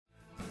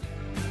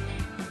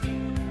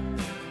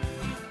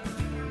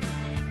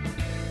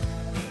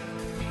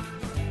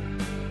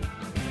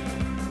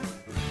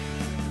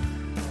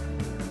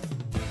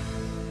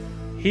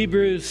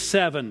Hebrews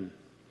 7,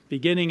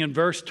 beginning in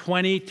verse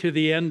 20 to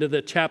the end of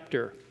the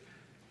chapter.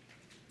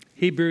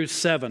 Hebrews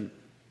 7.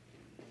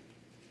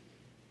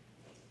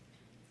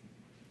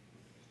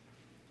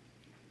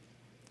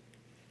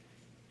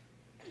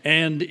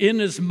 And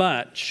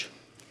inasmuch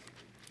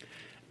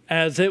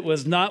as it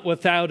was not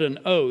without an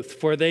oath,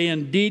 for they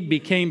indeed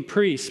became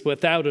priests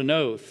without an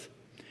oath,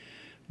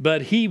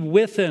 but he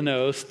with an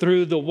oath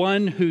through the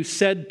one who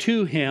said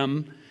to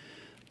him,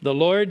 "The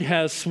Lord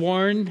has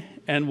sworn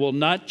and will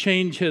not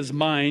change his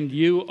mind,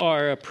 you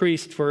are a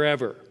priest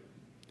forever."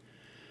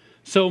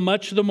 So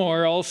much the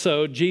more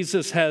also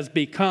Jesus has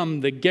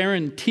become the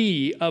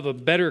guarantee of a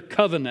better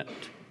covenant.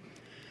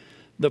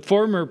 The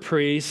former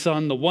priests,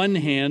 on the one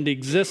hand,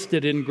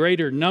 existed in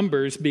greater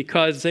numbers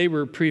because they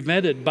were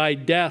prevented by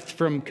death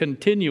from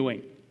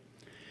continuing.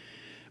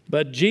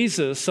 But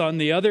Jesus, on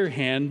the other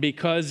hand,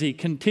 because he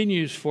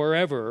continues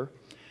forever,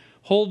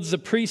 holds the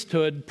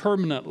priesthood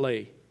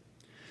permanently.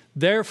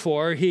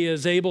 Therefore, he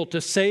is able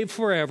to save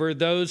forever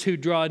those who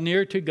draw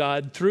near to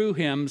God through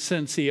him,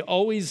 since he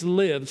always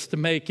lives to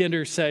make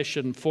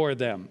intercession for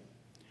them.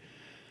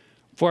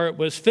 For it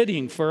was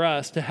fitting for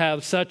us to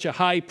have such a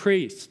high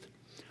priest,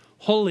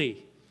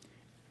 holy,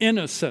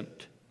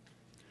 innocent,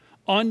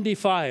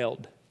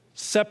 undefiled,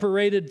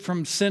 separated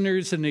from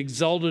sinners and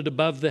exalted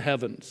above the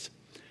heavens,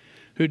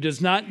 who does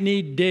not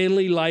need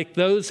daily, like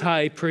those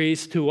high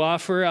priests, to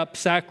offer up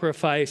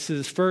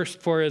sacrifices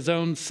first for his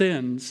own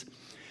sins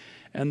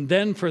and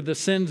then for the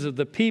sins of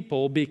the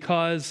people,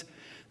 because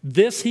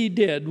this he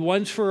did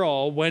once for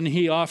all when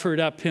he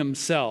offered up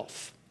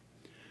himself.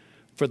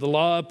 For the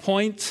law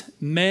appoints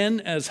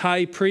men as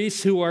high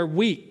priests who are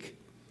weak,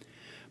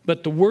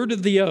 but the word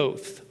of the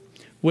oath,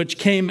 which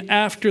came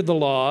after the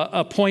law,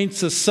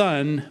 appoints a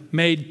son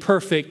made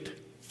perfect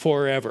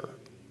forever.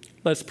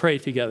 Let's pray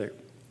together.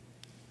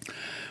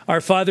 Our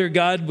Father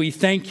God, we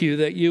thank you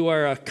that you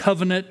are a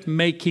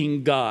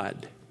covenant-making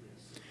God.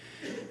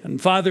 And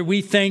Father,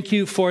 we thank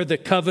you for the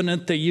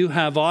covenant that you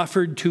have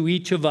offered to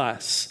each of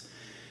us,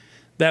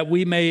 that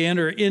we may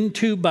enter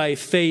into by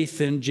faith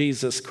in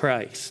Jesus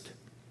Christ.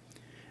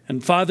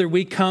 And Father,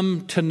 we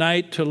come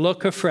tonight to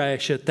look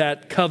afresh at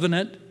that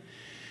covenant.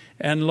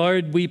 And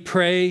Lord, we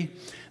pray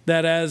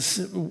that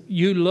as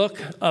you look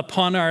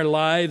upon our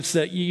lives,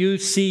 that you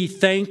see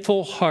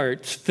thankful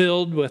hearts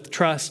filled with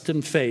trust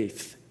and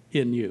faith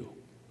in you.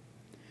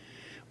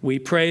 We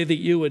pray that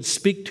you would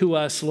speak to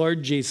us,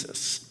 Lord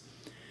Jesus,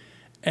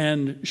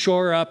 and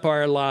shore up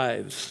our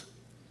lives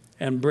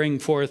and bring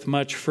forth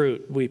much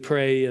fruit. We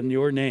pray in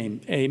your name.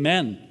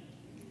 Amen.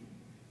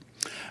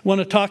 I want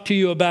to talk to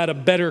you about a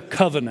better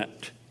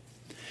covenant.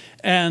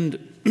 And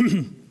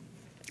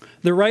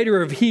the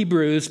writer of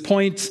Hebrews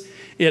points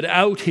it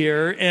out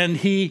here, and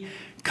he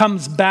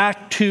comes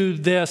back to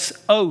this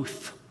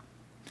oath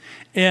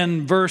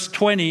in verse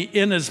 20,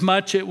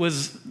 inasmuch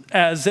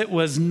as it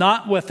was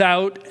not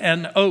without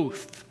an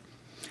oath,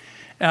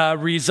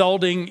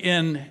 resulting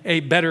in a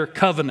better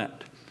covenant.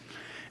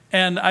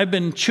 And I've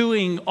been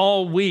chewing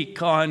all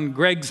week on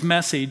Greg's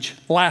message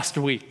last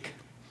week.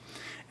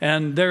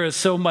 And there is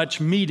so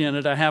much meat in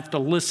it, I have to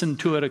listen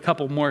to it a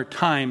couple more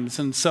times.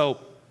 And so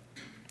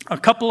a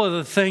couple of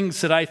the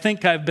things that I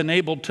think I've been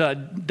able to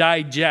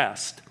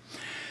digest.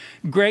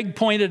 Greg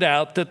pointed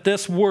out that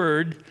this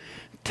word,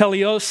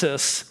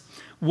 teleosis,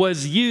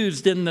 was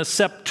used in the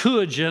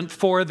Septuagint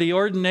for the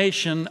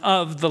ordination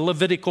of the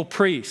Levitical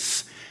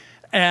priests.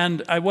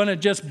 And I want to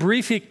just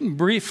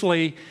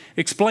briefly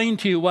explain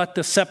to you what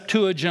the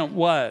Septuagint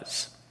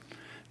was.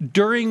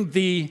 During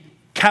the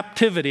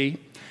captivity,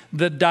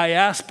 the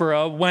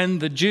diaspora, when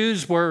the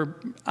Jews were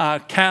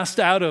cast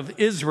out of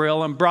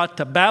Israel and brought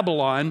to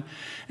Babylon,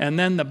 and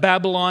then the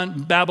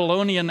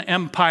Babylonian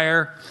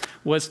Empire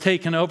was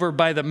taken over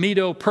by the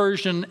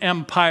Medo-Persian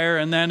Empire,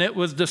 and then it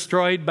was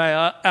destroyed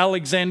by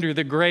Alexander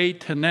the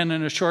Great, and then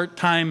in a short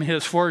time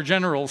his 4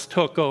 generals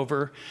took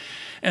over.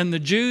 And the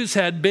Jews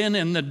had been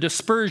in the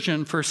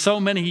dispersion for so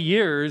many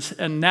years,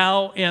 and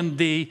now in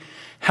the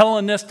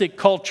Hellenistic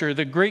culture,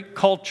 the Greek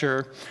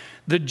culture,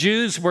 the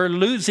Jews were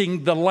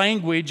losing the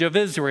language of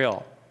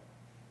Israel.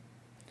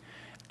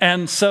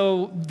 And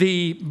so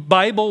the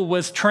Bible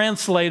was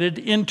translated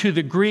into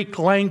the Greek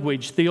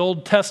language. The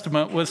Old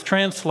Testament was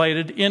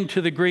translated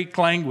into the Greek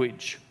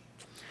language.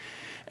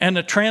 And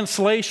a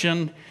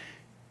translation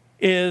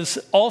is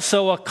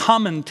also a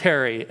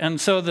commentary. And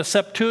so the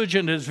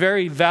Septuagint is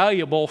very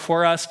valuable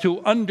for us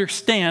to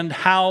understand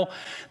how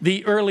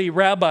the early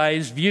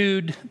rabbis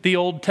viewed the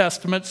Old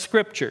Testament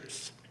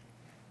scriptures.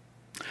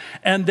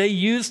 And they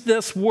used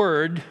this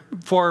word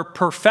for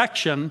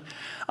perfection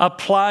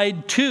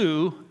applied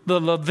to the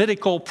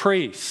Levitical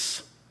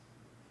priests.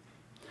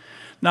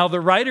 Now,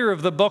 the writer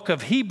of the book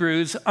of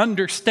Hebrews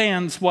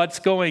understands what's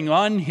going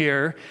on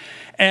here,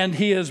 and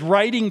he is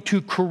writing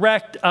to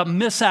correct a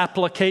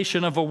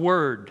misapplication of a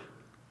word,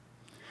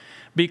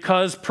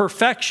 because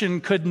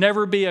perfection could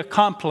never be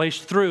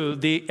accomplished through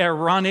the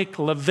Aaronic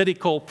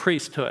Levitical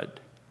priesthood.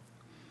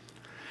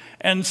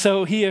 And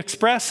so he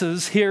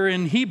expresses here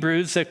in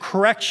Hebrews a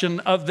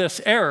correction of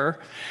this error.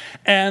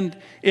 And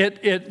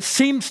it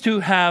seems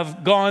to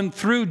have gone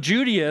through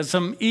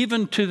Judaism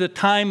even to the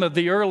time of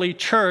the early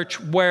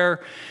church,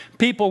 where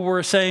people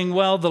were saying,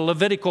 well, the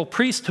Levitical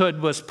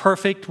priesthood was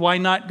perfect. Why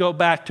not go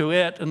back to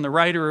it? And the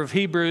writer of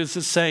Hebrews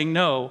is saying,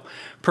 no,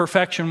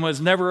 perfection was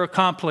never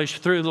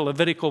accomplished through the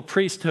Levitical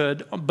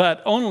priesthood,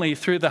 but only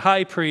through the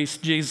high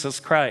priest,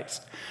 Jesus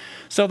Christ.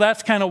 So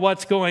that's kind of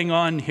what's going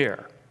on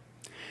here.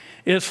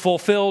 Is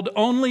fulfilled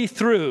only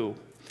through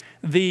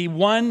the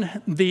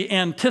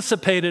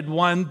anticipated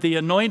one, the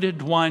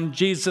anointed one,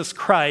 Jesus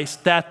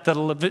Christ, that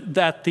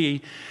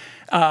the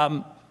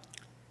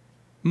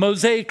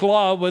Mosaic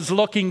law was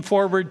looking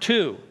forward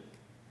to.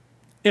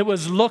 It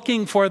was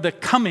looking for the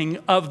coming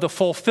of the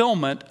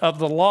fulfillment of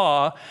the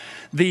law,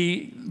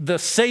 the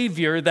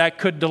Savior that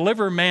could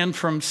deliver man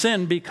from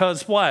sin,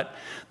 because what?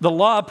 The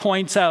law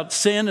points out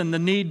sin and the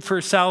need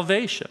for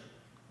salvation.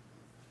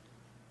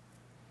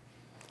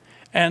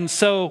 And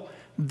so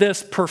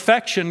this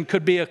perfection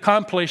could be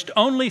accomplished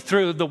only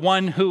through the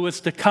one who was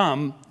to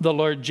come, the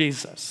Lord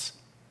Jesus.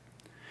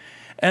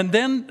 And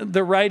then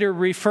the writer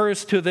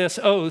refers to this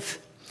oath,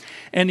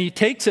 and he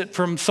takes it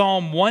from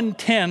Psalm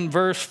 110,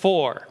 verse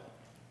 4.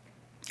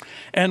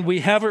 And we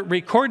have it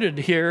recorded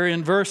here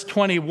in verse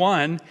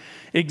 21,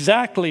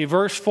 exactly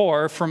verse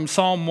 4 from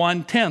Psalm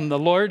 110. The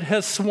Lord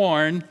has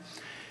sworn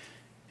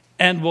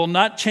and will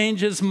not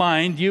change his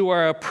mind. You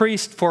are a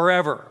priest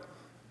forever.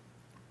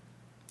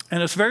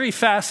 And it's very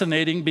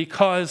fascinating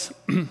because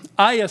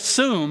I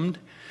assumed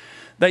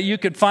that you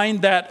could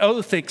find that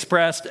oath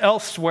expressed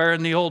elsewhere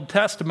in the Old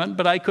Testament,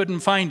 but I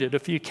couldn't find it.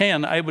 If you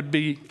can, I would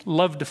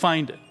love to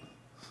find it.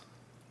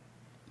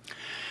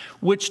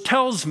 Which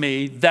tells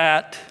me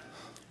that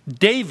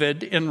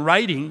David, in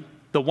writing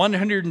the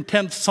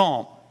 110th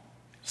Psalm,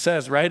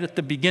 says right at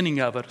the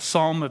beginning of it, a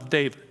Psalm of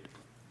David,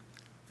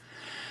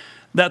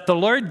 that the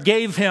Lord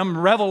gave him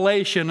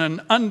revelation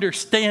and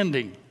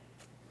understanding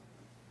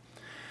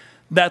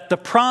that the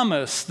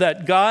promise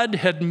that God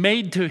had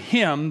made to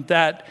him,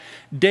 that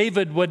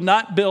David would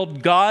not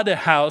build God a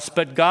house,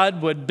 but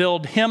God would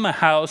build him a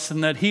house,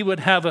 and that he would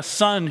have a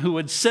son who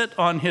would sit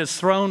on his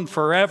throne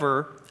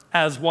forever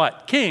as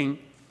what? King.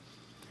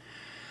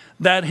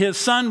 That his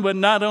son would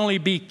not only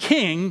be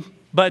king,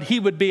 but he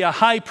would be a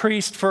high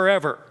priest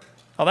forever.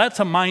 Well, that's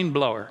a mind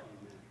blower.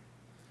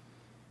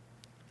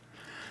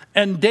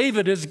 And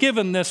David is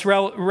given this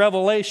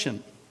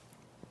revelation.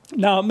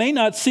 Now, it may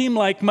not seem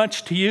like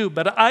much to you,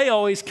 but I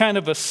always kind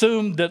of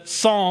assumed that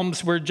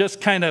Psalms were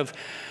just kind of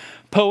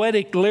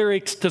poetic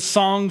lyrics to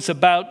songs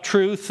about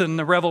truth and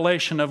the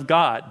revelation of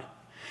God.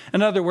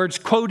 In other words,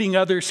 quoting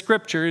other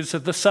scriptures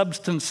of the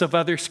substance of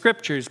other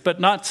scriptures,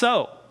 but not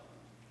so.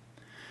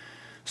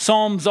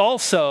 Psalms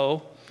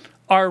also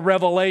are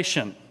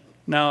revelation.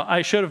 Now,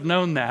 I should have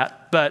known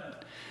that,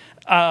 but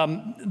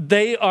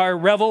they are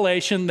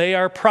revelation, they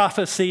are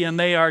prophecy, and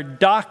they are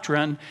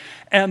doctrine.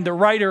 And the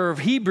writer of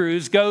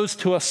Hebrews goes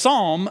to a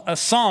psalm, a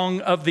song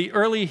of the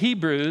early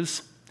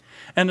Hebrews,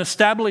 and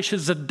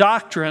establishes a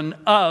doctrine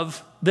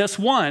of this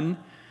one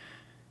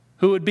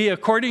who would be,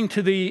 according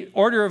to the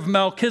order of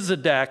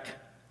Melchizedek,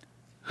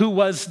 who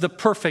was the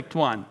perfect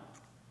one,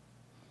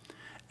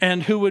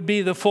 and who would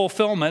be the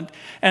fulfillment,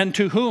 and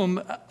to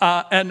whom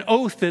an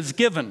oath is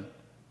given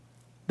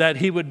that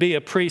he would be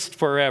a priest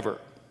forever.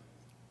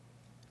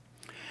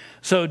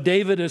 So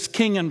David, as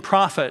king and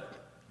prophet,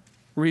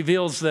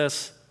 reveals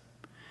this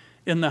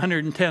in the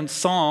 110th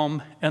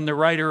Psalm, and the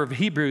writer of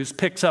Hebrews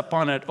picks up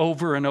on it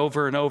over and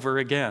over and over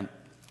again.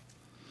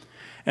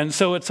 And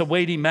so it's a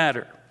weighty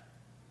matter.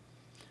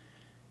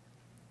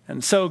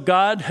 And so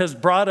God has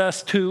brought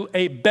us to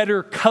a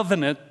better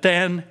covenant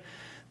than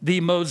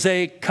the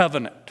Mosaic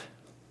covenant.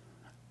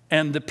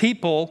 And the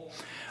people,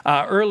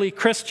 early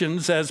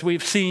Christians, as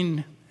we've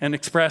seen and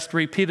expressed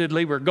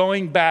repeatedly, were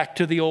going back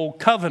to the old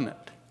covenant.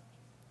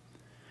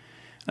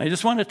 I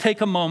just want to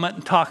take a moment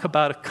and talk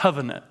about a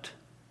covenant.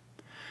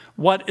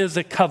 What is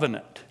a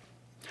covenant?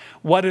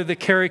 What are the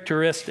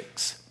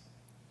characteristics?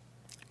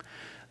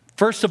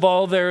 First of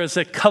all, there is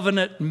a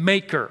covenant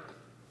maker.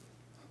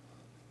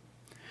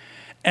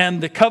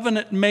 And the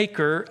covenant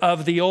maker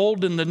of the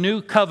old and the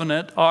new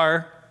covenant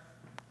are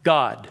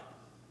God.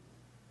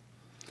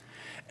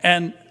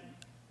 And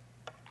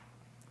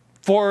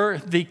for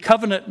the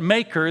covenant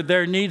maker,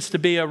 there needs to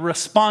be a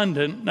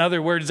respondent. In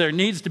other words, there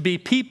needs to be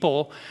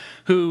people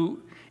who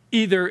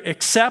either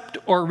accept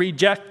or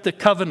reject the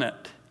covenant.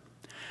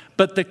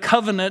 But the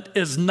covenant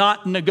is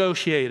not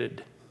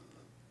negotiated.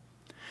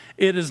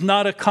 It is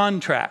not a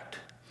contract.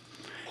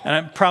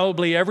 And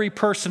probably every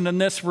person in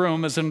this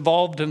room is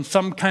involved in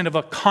some kind of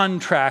a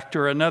contract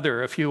or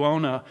another. If you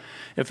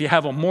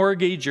have a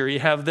mortgage or you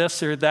have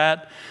this or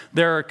that,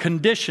 there are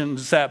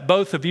conditions that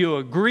both of you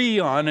agree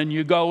on, and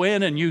you go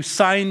in and you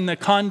sign the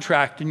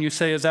contract and you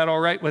say, is that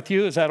all right with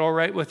you? Is that all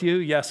right with you?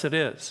 Yes, it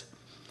is.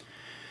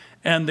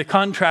 And the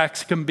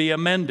contracts can be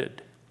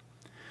amended.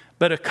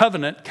 But a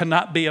covenant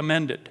cannot be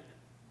amended,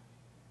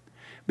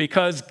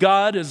 because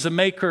God is the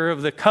maker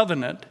of the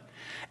covenant,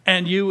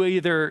 And you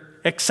either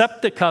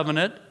accept the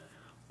covenant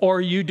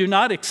or you do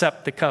not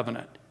accept the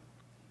covenant.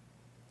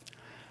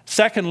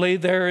 Secondly,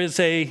 there is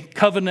a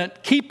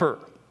covenant keeper.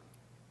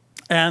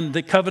 And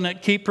the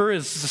covenant keeper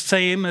is the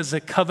same as a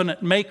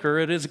covenant maker.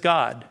 It is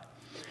God.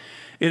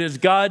 It is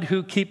God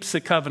who keeps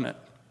the covenant.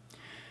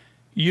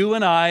 You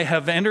and I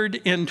have entered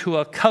into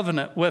a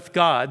covenant with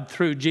God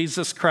through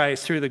Jesus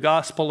Christ, through the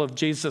gospel of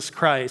Jesus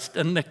Christ.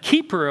 And the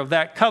keeper of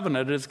that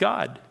covenant is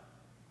God.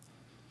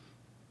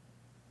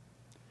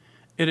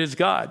 It is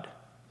God.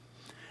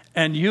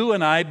 And you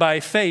and I, by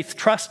faith,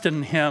 trust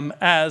in him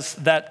as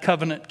that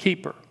covenant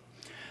keeper.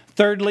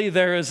 Thirdly,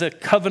 there is a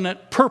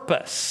covenant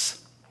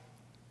purpose,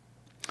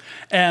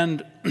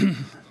 and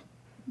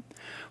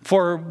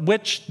for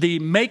which the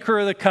maker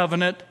of the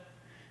covenant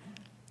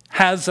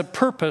has a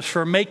purpose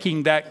for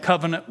making that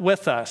covenant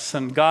with us.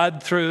 And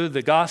God, through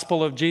the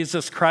gospel of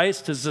Jesus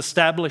Christ, has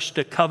established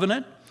a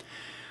covenant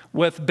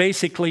with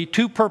basically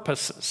two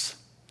purposes.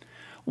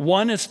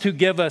 One is to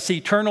give us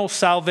eternal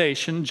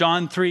salvation,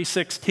 John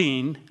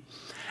 3:16,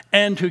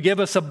 and to give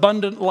us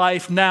abundant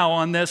life now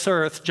on this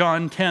earth,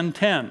 John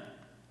 10:10.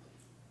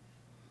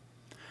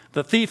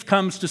 The thief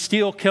comes to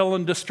steal, kill,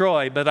 and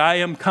destroy, but I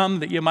am come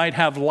that you might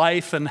have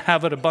life and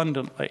have it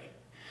abundantly.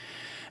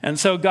 And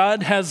so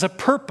God has a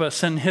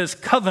purpose in his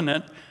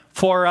covenant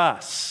for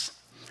us.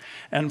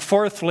 And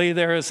fourthly,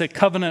 there is a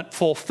covenant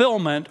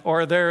fulfillment,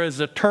 or there is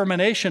a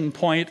termination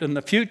point in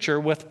the future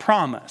with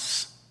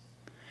promise.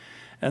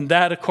 And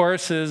that, of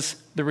course,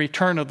 is the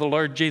return of the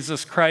Lord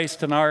Jesus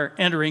Christ and our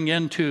entering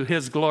into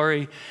his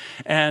glory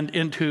and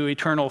into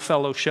eternal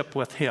fellowship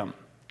with him.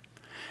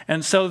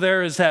 And so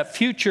there is that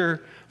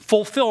future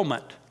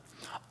fulfillment.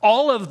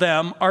 All of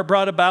them are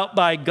brought about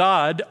by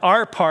God.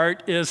 Our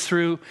part is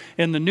through,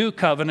 in the new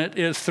covenant,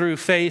 is through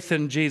faith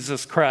in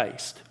Jesus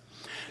Christ.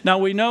 Now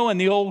we know in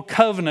the old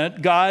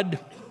covenant, God,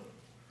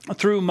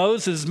 through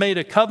Moses, made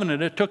a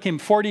covenant. It took him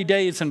 40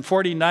 days and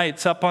 40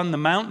 nights up on the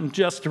mountain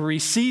just to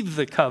receive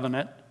the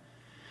covenant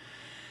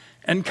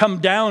and come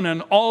down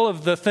on all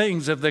of the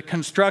things of the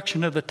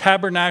construction of the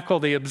tabernacle,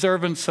 the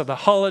observance of the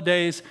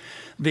holidays,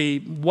 the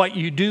what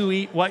you do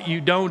eat, what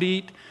you don't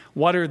eat,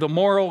 what are the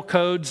moral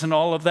codes and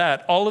all of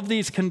that. All of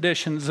these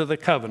conditions of the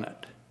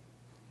covenant,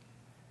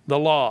 the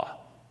law.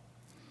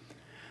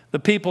 The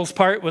people's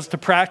part was to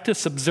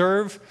practice,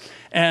 observe,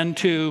 and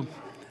to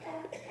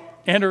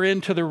enter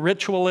into the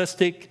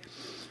ritualistic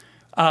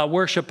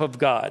worship of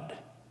God.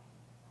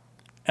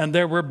 And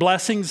there were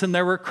blessings and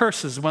there were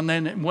curses when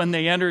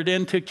they entered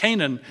into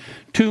Canaan.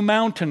 Two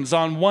mountains.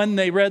 On one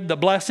they read the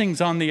blessings,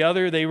 on the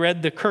other they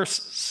read the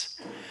curses.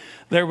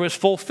 There was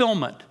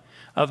fulfillment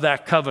of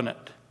that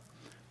covenant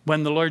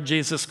when the Lord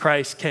Jesus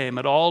Christ came.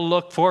 It all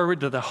looked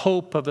forward to the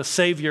hope of a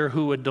Savior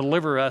who would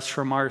deliver us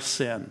from our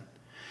sin.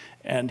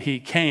 And he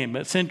came.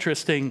 It's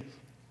interesting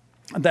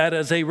that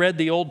as they read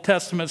the Old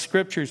Testament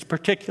scriptures,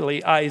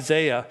 particularly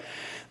Isaiah,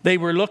 they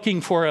were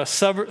looking for a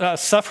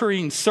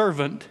suffering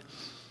servant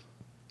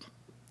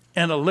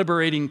and a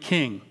liberating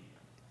king.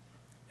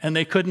 And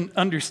they couldn't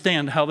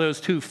understand how those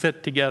two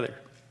fit together.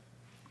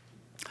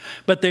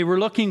 But they were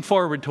looking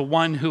forward to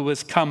one who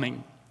was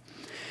coming.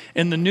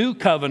 In the new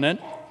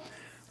covenant,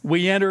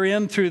 we enter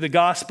in through the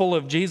gospel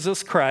of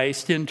Jesus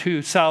Christ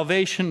into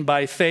salvation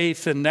by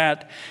faith in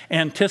that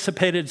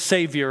anticipated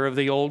Savior of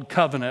the old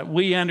covenant.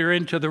 We enter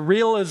into the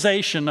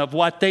realization of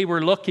what they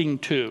were looking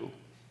to.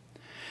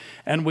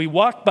 And we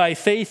walk by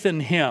faith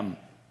in him.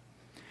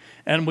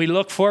 And we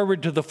look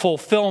forward to the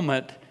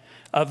fulfillment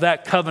of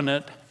that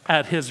covenant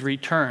at his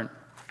return.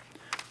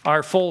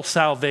 Our full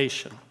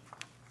salvation.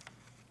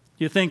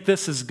 You think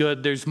this is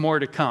good? There's more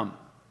to come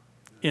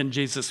in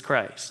Jesus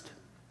Christ.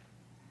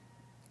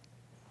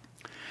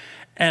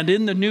 And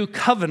in the new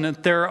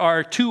covenant, there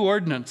are two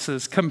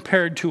ordinances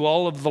compared to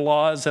all of the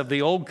laws of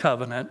the old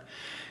covenant.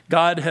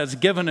 God has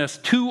given us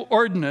two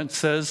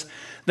ordinances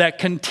that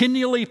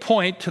continually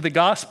point to the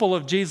gospel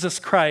of Jesus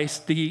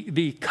Christ,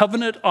 the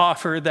covenant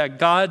offer that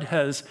God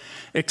has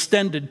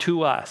extended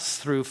to us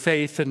through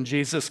faith in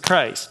Jesus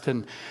Christ.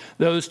 And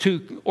those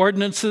two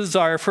ordinances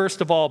are,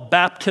 first of all,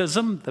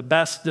 baptism. The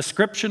best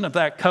description of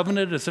that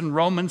covenant is in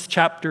Romans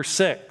chapter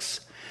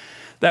 6.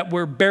 That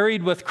we're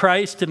buried with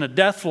Christ in a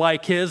death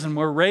like his, and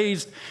we're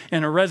raised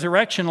in a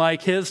resurrection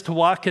like his to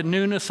walk in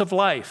newness of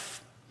life.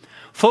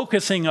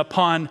 Focusing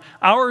upon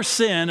our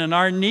sin and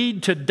our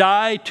need to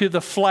die to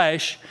the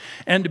flesh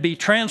and to be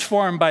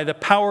transformed by the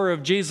power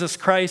of Jesus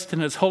Christ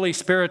and his Holy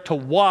Spirit to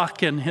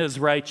walk in his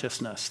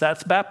righteousness.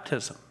 That's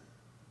baptism.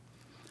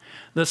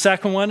 The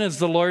second one is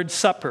the Lord's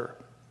Supper,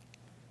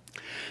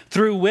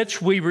 through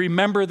which we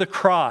remember the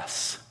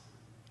cross.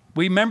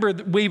 We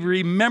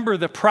remember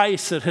the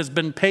price that has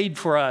been paid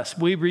for us.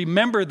 We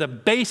remember the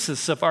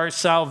basis of our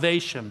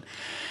salvation.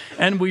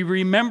 And we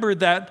remember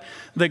that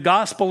the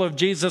gospel of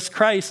Jesus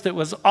Christ that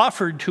was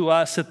offered to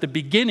us at the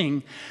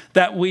beginning,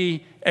 that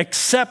we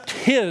accept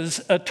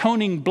his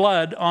atoning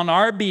blood on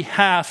our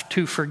behalf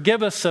to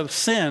forgive us of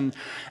sin.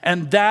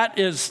 And that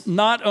is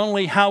not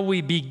only how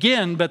we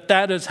begin, but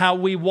that is how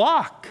we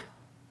walk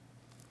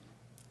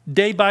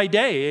day by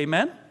day.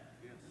 Amen?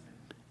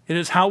 It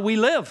is how we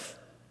live.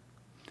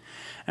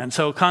 And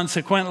so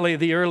consequently,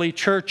 the early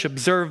church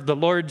observed the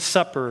Lord's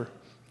Supper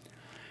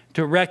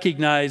to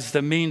recognize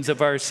the means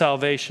of our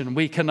salvation.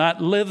 We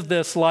cannot live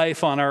this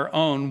life on our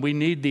own. We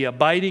need the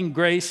abiding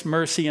grace,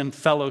 mercy, and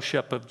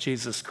fellowship of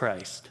Jesus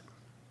Christ.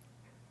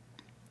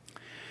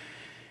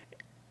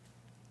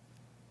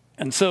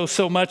 And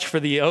so much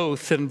for the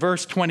oath. In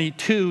verse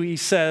 22, he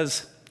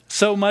says,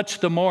 so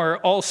much the more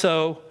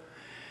also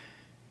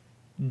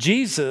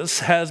Jesus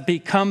has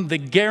become the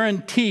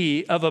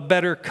guarantee of a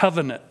better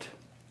covenant.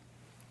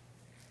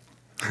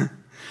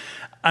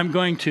 I'm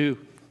going to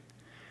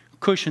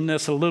cushion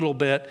this a little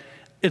bit.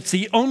 It's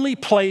the only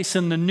place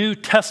in the New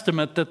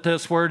Testament that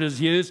this word is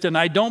used, and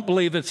I don't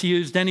believe it's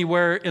used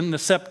anywhere in the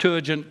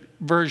Septuagint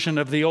version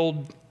of the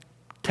Old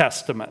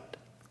Testament.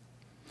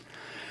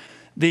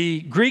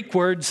 The Greek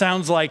word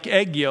sounds like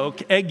egg yolk,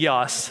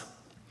 egios,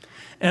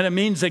 and it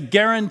means a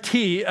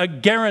guarantee, a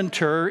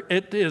guarantor.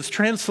 It is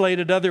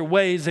translated other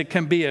ways. It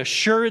can be a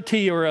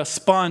surety or a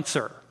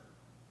sponsor.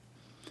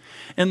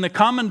 In the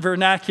common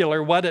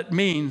vernacular, what it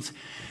means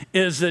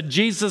is that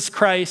Jesus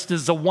Christ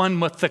is the one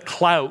with the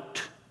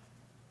clout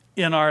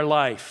in our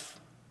life.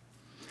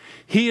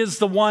 He is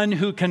the one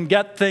who can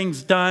get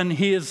things done.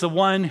 He is the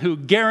one who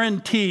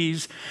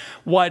guarantees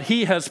what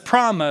he has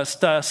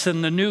promised us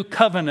in the new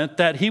covenant,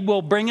 that he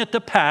will bring it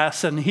to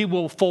pass, and he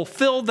will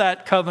fulfill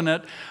that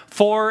covenant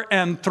for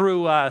and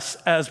through us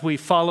as we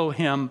follow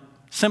him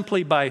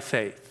simply by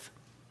faith.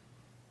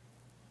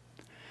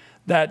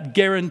 That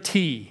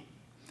guarantee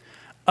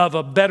of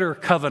a better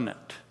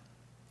covenant.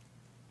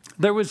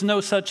 There was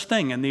no such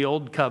thing in the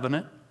old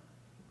covenant.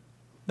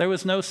 There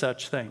was no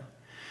such thing.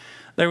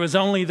 There was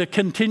only the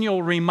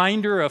continual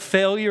reminder of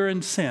failure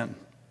and sin,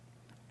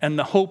 and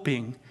the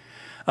hoping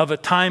of a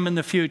time in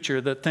the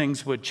future that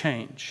things would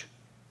change.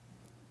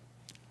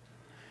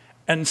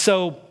 And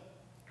so,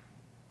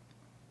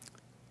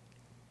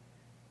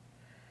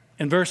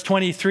 in verse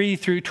 23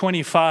 through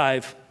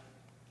 25,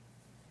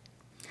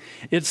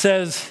 it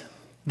says,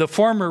 the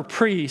former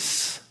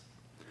priests,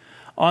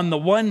 on the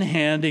one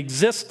hand,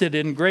 existed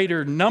in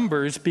greater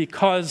numbers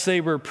because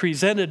they were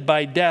prevented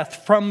by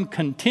death from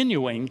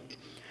continuing.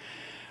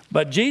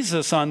 But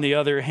Jesus, on the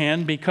other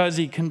hand, because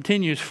he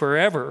continues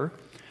forever,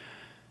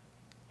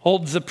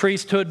 holds the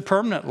priesthood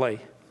permanently.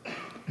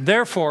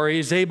 Therefore, he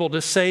is able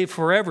to save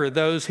forever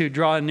those who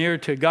draw near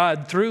to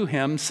God through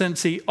him,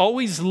 since he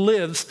always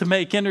lives to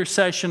make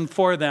intercession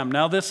for them.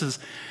 Now, this is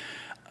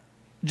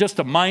just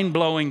a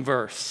mind-blowing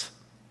verse.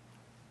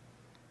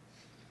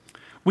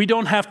 We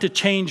don't have to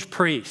change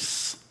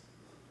priests.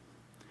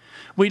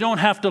 We don't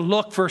have to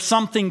look for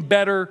something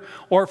better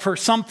or for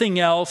something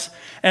else.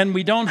 And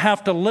we don't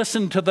have to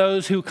listen to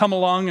those who come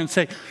along and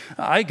say,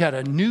 I got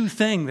a new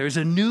thing. There's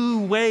a new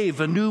wave,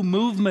 a new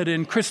movement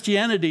in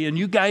Christianity, and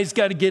you guys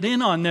got to get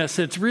in on this.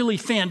 It's really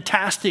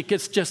fantastic.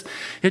 It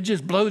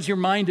just blows your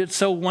mind. It's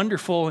so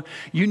wonderful.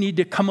 You need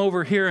to come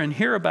over here and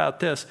hear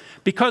about this,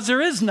 because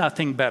there is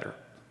nothing better.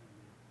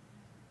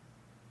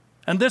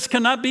 And this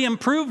cannot be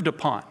improved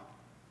upon.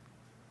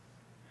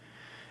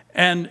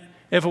 And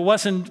if it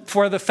wasn't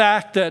for the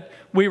fact that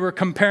we were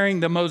comparing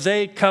the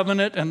Mosaic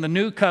covenant and the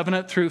new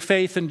covenant through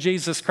faith in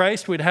Jesus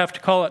Christ, we'd have to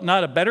call it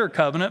not a better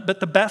covenant,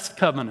 but the best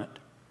covenant.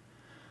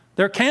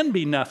 There can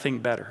be nothing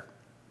better.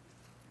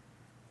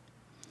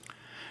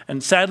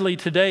 And sadly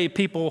today,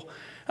 people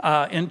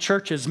in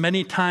churches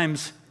many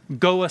times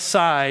go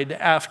aside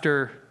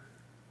after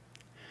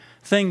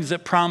things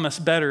that promise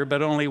better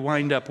but only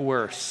wind up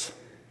worse.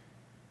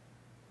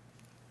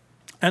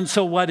 And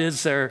so what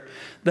is there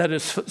that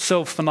is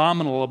so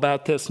phenomenal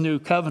about this new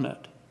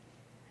covenant?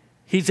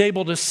 He's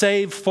able to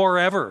save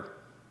forever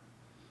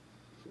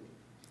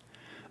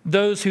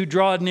those who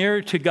draw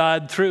near to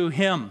God through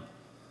him.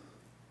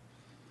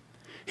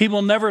 He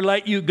will never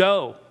let you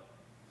go.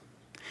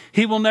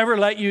 He will never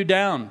let you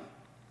down.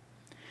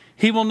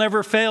 He will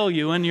never fail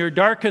you. In your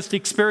darkest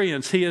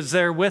experience, he is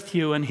there with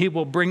you, and he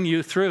will bring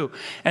you through.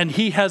 And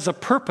he has a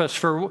purpose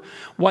for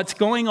what's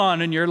going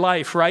on in your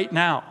life right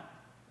now.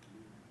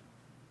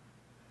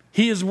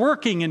 He is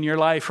working in your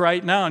life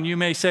right now, and you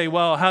may say,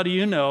 well, how do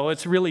you know?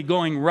 It's really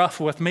going rough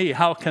with me.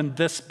 How can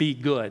this be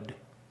good?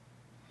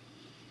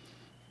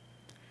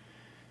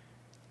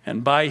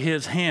 And by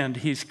his hand,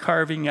 he's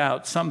carving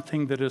out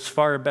something that is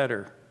far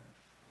better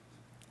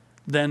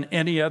than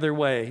any other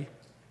way.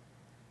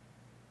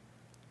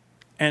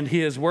 And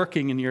he is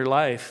working in your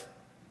life.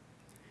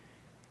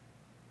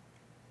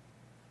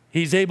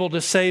 He's able to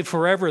save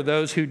forever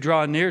those who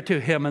draw near to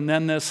him. And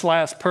then this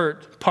last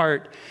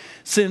part,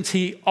 since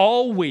he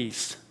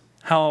always,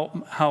 how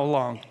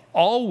long?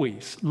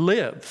 Always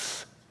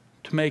lives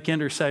to make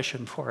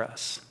intercession for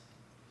us.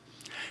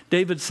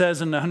 David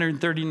says in the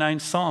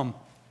 139th Psalm,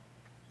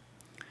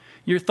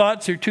 your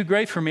thoughts are too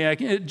great for me.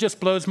 It just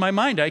blows my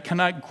mind. I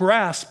cannot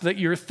grasp that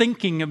you're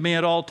thinking of me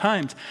at all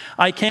times.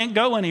 I can't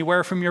go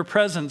anywhere from your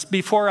presence.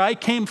 Before I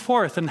came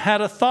forth and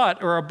had a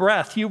thought or a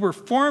breath, you were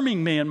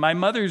forming me in my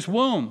mother's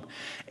womb.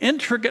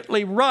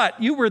 Intricately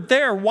wrought, you were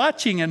there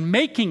watching and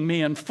making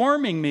me and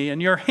forming me,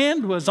 and your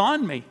hand was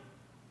on me.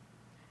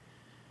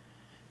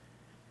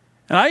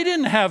 And I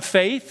didn't have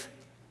faith.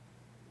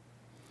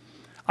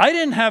 I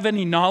didn't have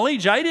any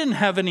knowledge. I didn't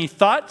have any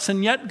thoughts.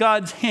 And yet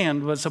God's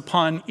hand was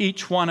upon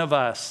each one of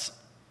us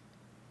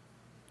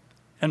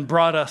and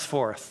brought us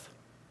forth.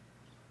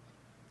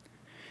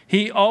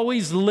 He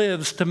always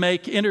lives to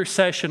make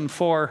intercession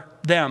for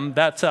them.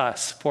 That's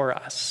us, for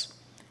us.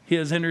 He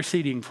is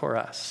interceding for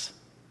us.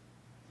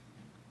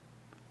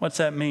 What's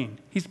that mean?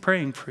 He's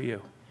praying for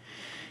you.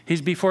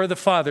 He's before the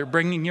Father,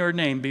 bringing your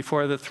name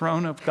before the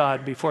throne of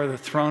God, before the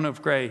throne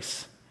of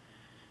grace,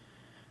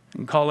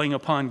 and calling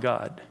upon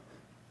God.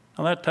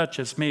 Now that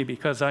touches me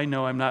because I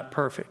know I'm not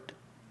perfect.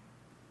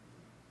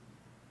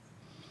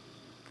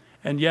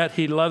 And yet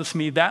he loves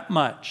me that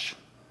much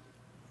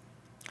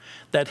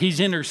that he's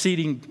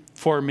interceding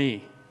for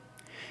me.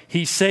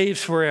 He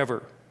saves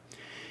forever.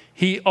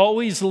 He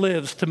always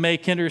lives to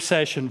make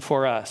intercession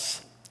for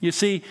us. You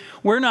see,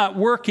 we're not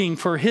working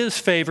for his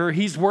favor.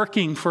 He's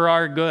working for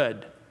our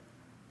good.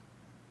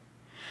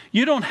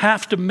 You don't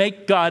have to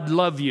make God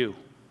love you.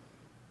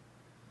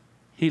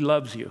 He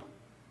loves you.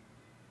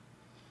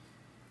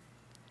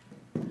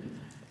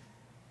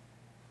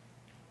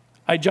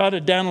 I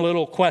jotted down a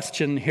little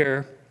question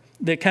here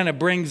that kind of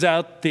brings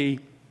out the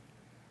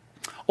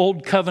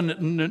Old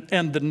Covenant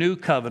and the New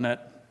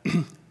Covenant.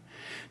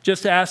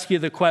 Just to ask you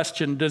the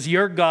question, does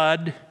your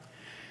God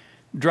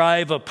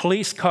drive a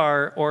police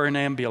car or an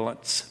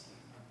ambulance?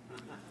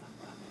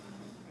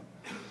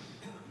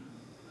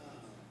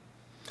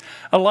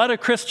 A lot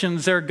of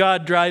Christians, their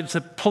God drives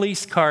a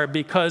police car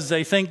because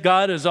they think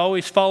God is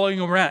always following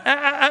them around.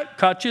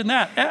 Caught you in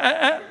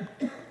that.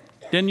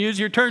 Didn't use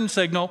your turn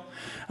signal.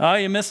 Oh,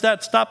 you missed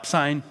that stop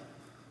sign.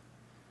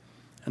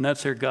 And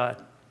that's their God.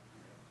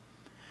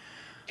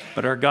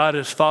 But our God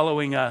is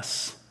following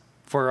us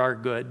for our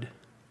good,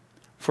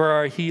 for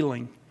our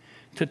healing,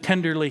 to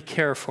tenderly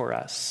care for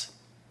us.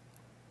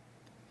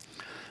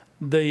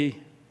 The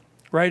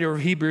writer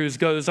of Hebrews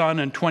goes on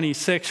in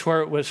 26,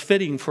 where it was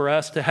fitting for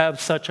us to have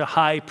such a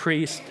high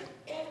priest,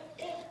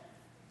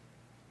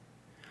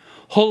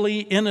 holy,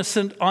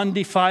 innocent,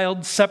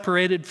 undefiled,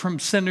 separated from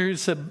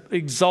sinners,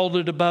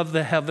 exalted above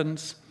the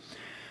heavens,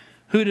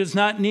 who does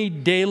not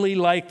need daily,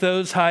 like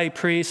those high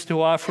priests,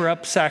 to offer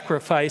up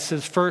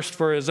sacrifices, first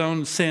for his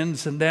own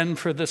sins and then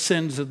for the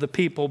sins of the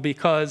people,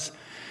 because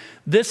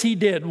this he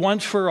did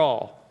once for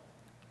all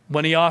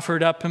when he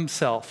offered up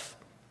himself.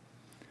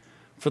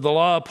 For the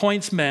law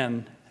appoints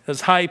men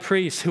as high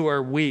priests who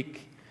are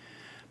weak,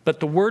 but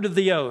the word of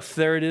the oath,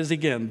 there it is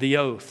again, the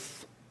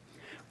oath,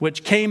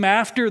 which came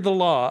after the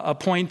law,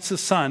 appoints a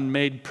son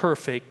made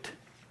perfect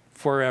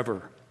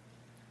forever.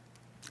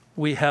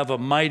 We have a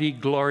mighty,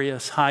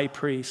 glorious high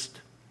priest.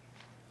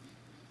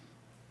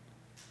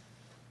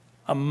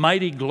 A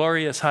mighty,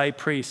 glorious high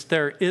priest.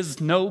 There is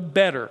no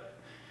better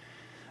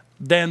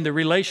than the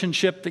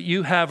relationship that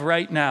you have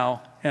right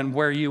now and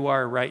where you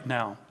are right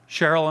now.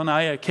 Cheryl and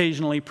I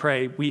occasionally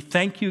pray, we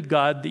thank you,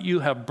 God, that you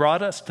have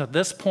brought us to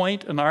this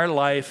point in our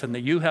life and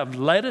that you have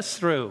led us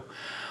through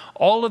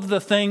all of the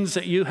things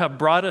that you have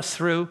brought us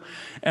through.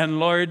 And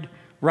Lord,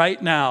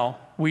 right now,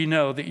 we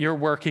know that you're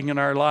working in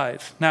our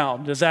lives. Now,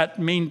 does that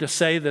mean to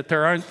say that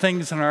there aren't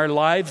things in our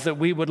lives that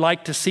we would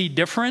like to see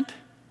different?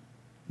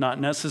 Not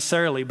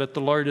necessarily, but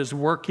the Lord is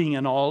working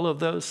in all of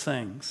those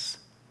things,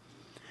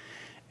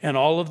 and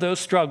all of those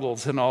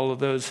struggles, and all of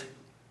those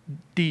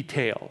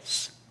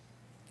details.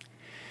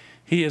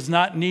 He is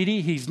not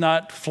needy, he's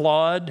not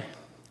flawed,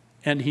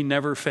 and he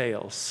never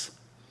fails.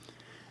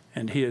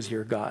 And he is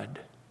your God.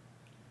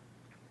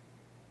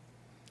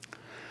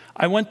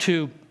 I want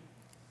to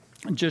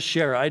just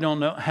share, I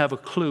don't have a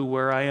clue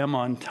where I am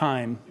on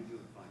time.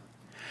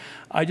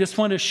 I just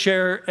want to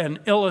share an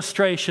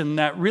illustration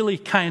that really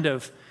kind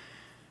of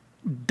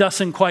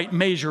doesn't quite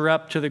measure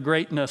up to the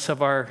greatness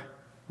of our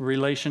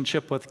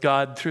relationship with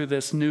God through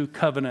this new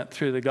covenant,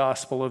 through the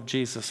gospel of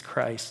Jesus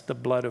Christ, the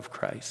blood of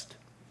Christ.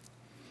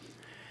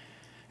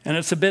 And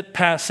it's a bit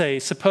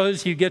passé.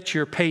 Suppose you get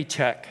your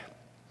paycheck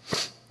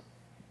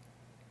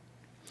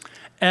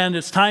and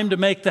it's time to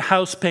make the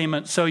house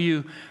payment. So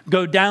you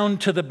go down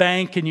to the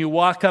bank and you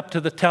walk up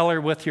to the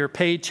teller with your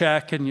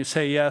paycheck and you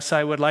say, yes,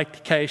 I would like to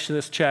cash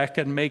this check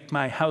and make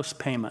my house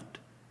payment.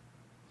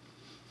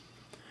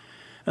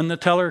 And the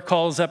teller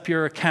calls up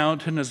your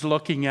account and is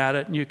looking at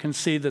it, and you can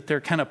see that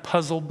they're kind of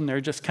puzzled and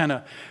they're just kind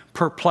of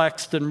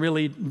perplexed and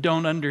really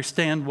don't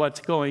understand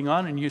what's going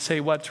on. And you say,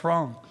 what's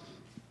wrong?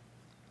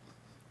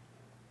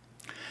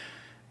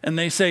 And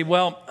they say,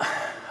 well,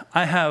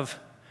 I have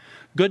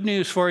good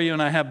news for you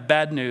and I have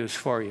bad news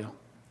for you.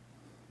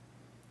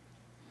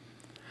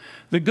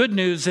 The good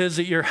news is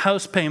that your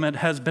house payment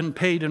has been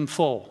paid in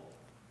full.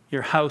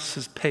 Your house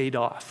is paid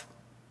off.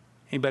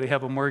 Anybody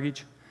have a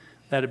mortgage?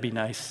 That'd be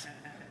nice.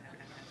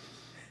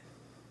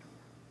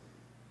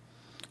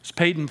 It's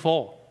paid in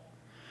full.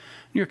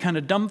 You're kind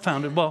of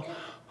dumbfounded. Well,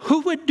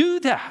 who would do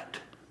that?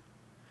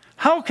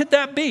 How could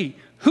that be?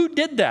 Who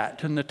did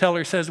that? And the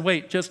teller says,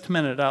 wait just a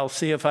minute, I'll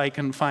see if I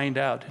can find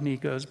out. And he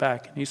goes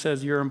back and he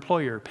says, your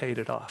employer paid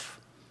it off.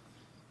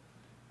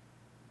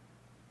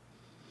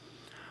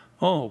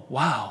 Oh,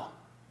 wow.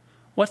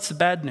 What's the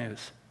bad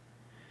news?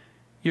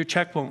 Your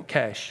check won't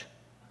cash.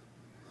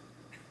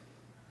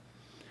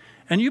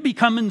 And you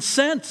become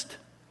incensed.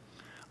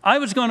 I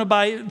was going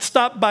to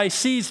stop by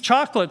C's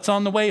Chocolates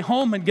on the way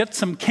home and get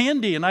some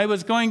candy, and I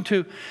was going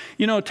to,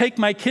 take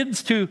my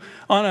kids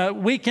on a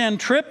weekend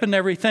trip and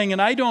everything,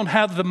 and I don't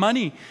have the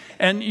money.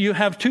 And you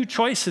have two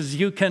choices.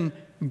 You can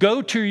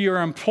go to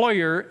your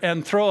employer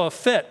and throw a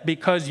fit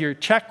because your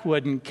check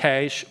wouldn't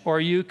cash, or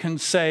you can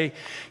say,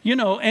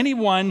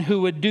 anyone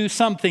who would do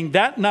something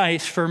that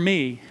nice for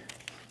me,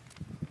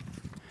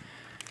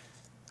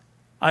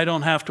 I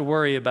don't have to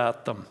worry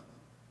about them.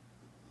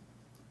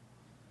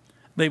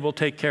 They will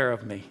take care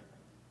of me.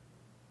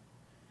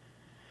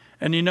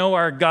 And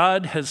our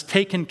God has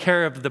taken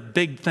care of the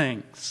big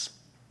things.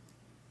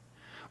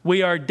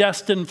 We are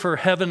destined for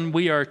heaven.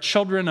 We are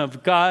children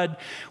of God.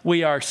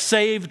 We are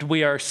saved.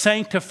 We are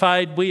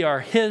sanctified. We are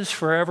His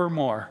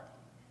forevermore.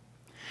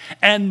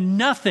 And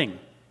nothing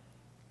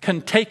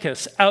can take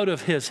us out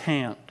of His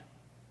hand.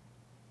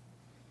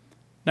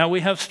 Now, we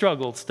have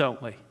struggles,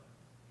 don't we?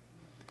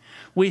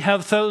 We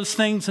have those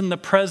things in the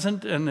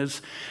present, and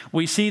as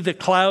we see the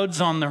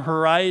clouds on the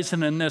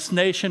horizon in this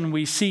nation,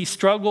 we see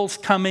struggles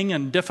coming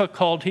and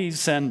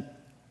difficulties, and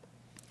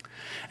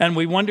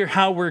we wonder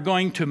how we're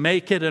going to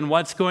make it and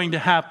what's going to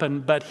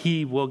happen, but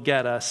He will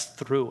get us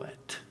through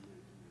it.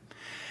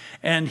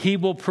 And He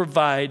will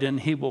provide, and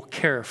He will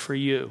care for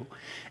you,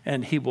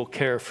 and He will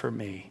care for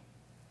me.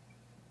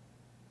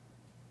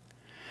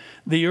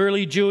 The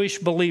early Jewish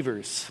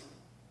believers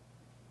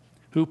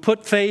who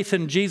put faith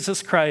in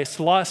Jesus Christ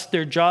lost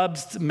their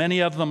jobs. Many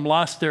of them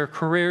lost their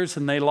careers,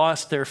 and they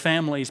lost their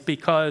families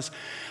because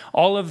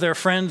all of their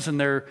friends and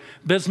their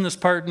business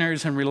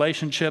partners and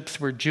relationships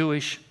were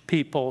Jewish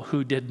people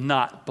who did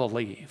not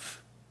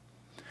believe.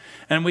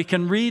 And we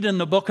can read in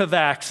the book of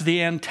Acts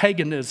the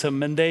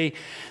antagonism, and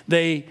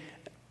they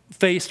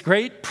faced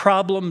great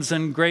problems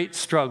and great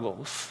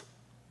struggles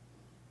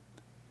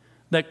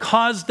that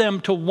caused them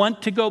to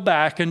want to go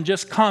back and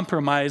just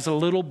compromise a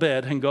little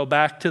bit and go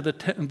back to the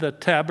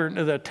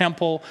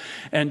temple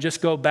and just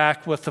go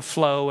back with the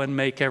flow and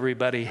make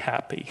everybody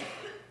happy.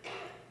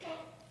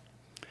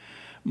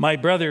 My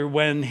brother,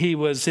 when he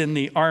was in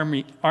the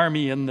army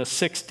in the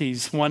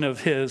 60s, one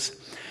of his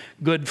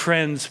good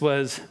friends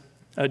was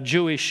a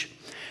Jewish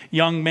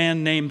young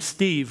man named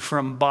Steve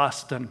from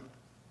Boston.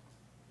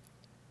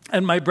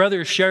 And my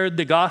brother shared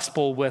the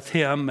gospel with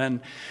him,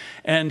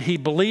 and he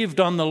believed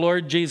on the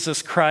Lord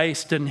Jesus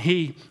Christ, and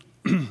he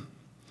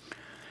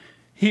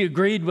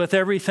agreed with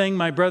everything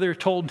my brother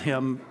told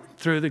him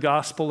through the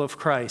gospel of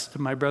Christ.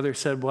 And my brother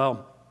said,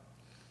 well,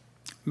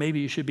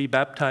 maybe you should be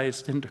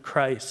baptized into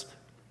Christ.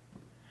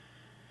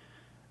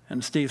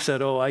 And Steve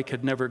said, oh, I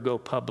could never go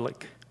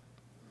public.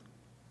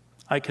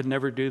 I could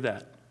never do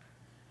that.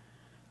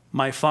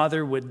 My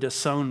father would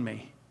disown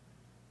me.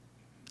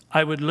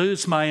 I would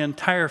lose my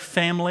entire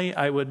family.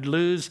 I would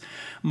lose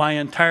my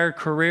entire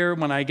career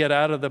when I get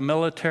out of the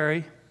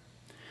military.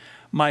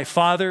 My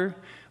father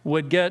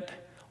would get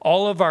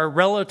all of our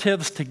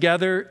relatives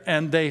together,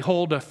 and they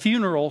hold a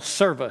funeral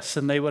service,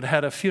 and they would have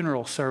had a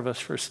funeral service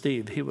for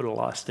Steve. He would have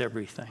lost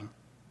everything.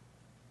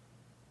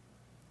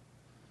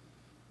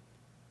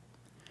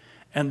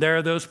 And there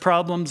are those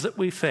problems that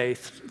we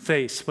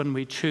face when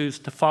we choose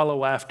to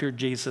follow after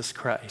Jesus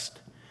Christ.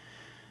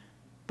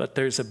 But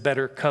there's a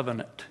better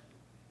covenant.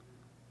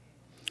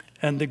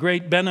 And the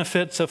great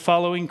benefits of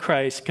following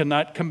Christ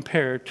cannot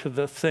compare to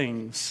the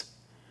things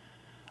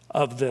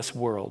of this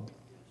world.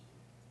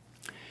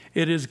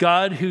 It is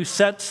God who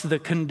sets the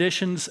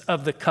conditions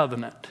of the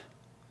covenant.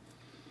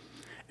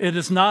 It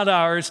is not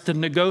ours to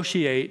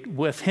negotiate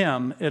with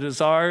Him. It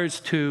is ours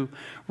to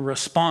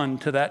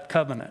respond to that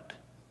covenant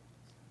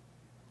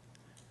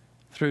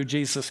through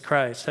Jesus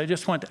Christ. I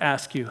just want to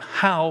ask you,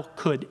 how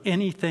could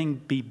anything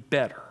be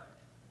better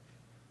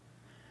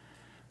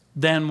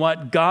than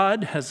what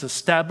God has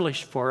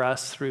established for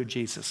us through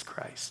Jesus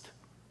Christ?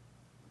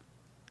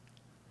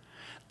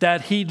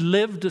 That He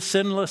lived a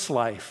sinless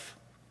life,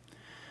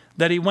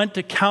 that He went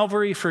to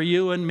Calvary for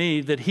you and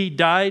me, that He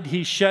died,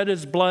 He shed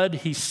His blood,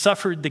 He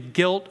suffered the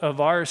guilt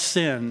of our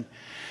sin,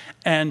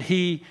 and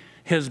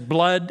His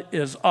blood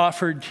is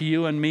offered to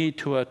you and me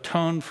to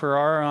atone for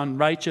our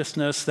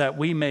unrighteousness, that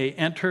we may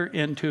enter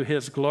into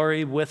His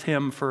glory with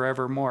Him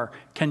forevermore.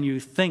 Can you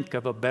think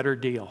of a better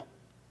deal?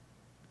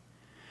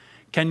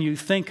 Can you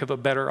think of a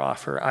better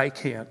offer? I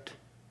can't.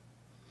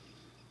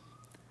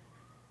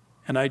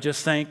 And I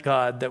just thank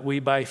God that we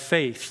by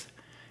faith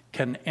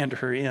can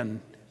enter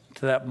in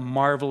to that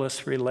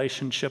marvelous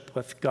relationship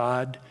with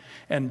God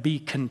and be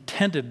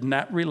contented in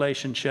that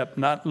relationship,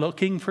 not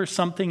looking for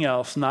something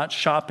else, not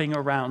shopping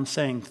around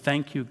saying,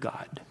 thank you,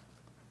 God.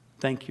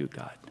 Thank you,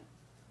 God.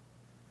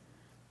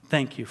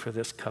 Thank you for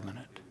this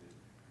covenant.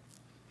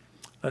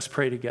 Let's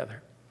pray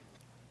together.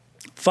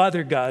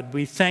 Father God,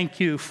 we thank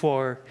you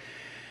for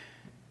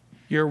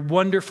your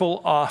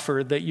wonderful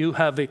offer that you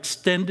have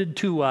extended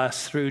to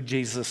us through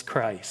Jesus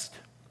Christ.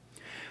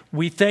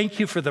 We thank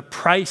you for the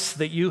price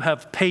that you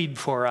have paid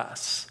for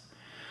us.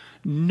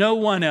 No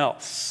one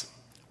else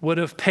would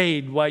have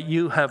paid what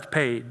you have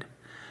paid.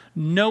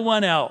 No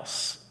one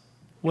else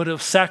would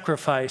have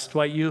sacrificed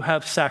what you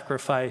have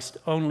sacrificed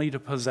only to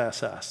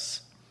possess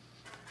us.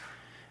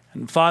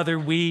 And Father,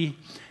 we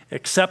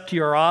accept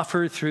your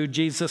offer through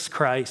Jesus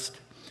Christ.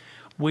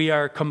 We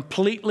are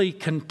completely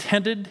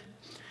contented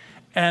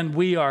and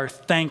we are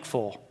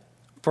thankful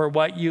for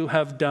what you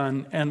have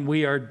done, and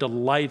we are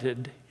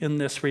delighted in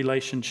this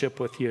relationship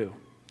with you.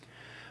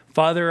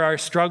 Father, our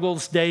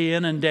struggles day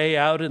in and day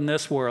out in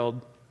this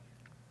world,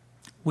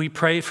 we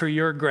pray for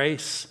your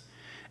grace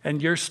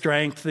and your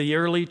strength. The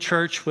early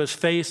church was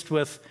faced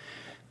with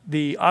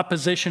the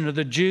opposition of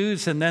the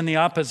Jews and then the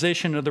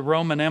opposition of the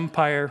Roman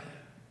Empire.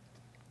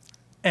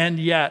 And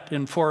yet,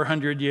 in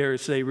 400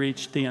 years, they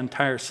reached the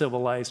entire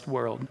civilized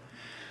world.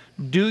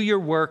 Do your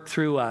work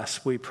through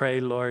us, we pray,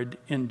 Lord,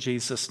 in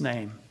Jesus'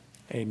 name.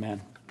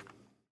 Amen.